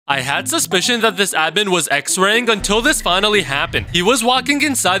I had suspicion that this admin was X-raying until this finally happened. He was walking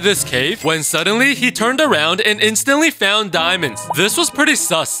inside this cave when suddenly he turned around and instantly found diamonds. This was pretty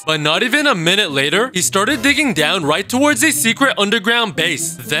sus, but not even a minute later, he started digging down right towards a secret underground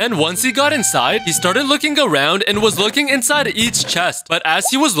base. Then once he got inside, he started looking around and was looking inside each chest. But as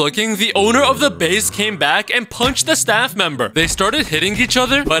he was looking, the owner of the base came back and punched the staff member. They started hitting each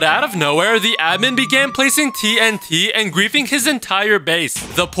other, but out of nowhere, the admin began placing TNT and griefing his entire base.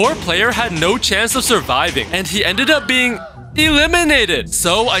 The poor player had no chance of surviving, and he ended up being eliminated.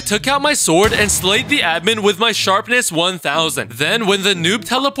 So I took out my sword and slayed the admin with my sharpness 1000. Then when the noob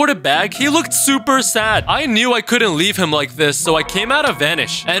teleported back, he looked super sad. I knew I couldn't leave him like this, so I came out of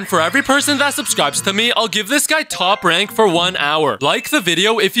Vanish. And for every person that subscribes to me, I'll give this guy top rank for 1 hour. Like the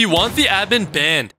video if you want the admin banned.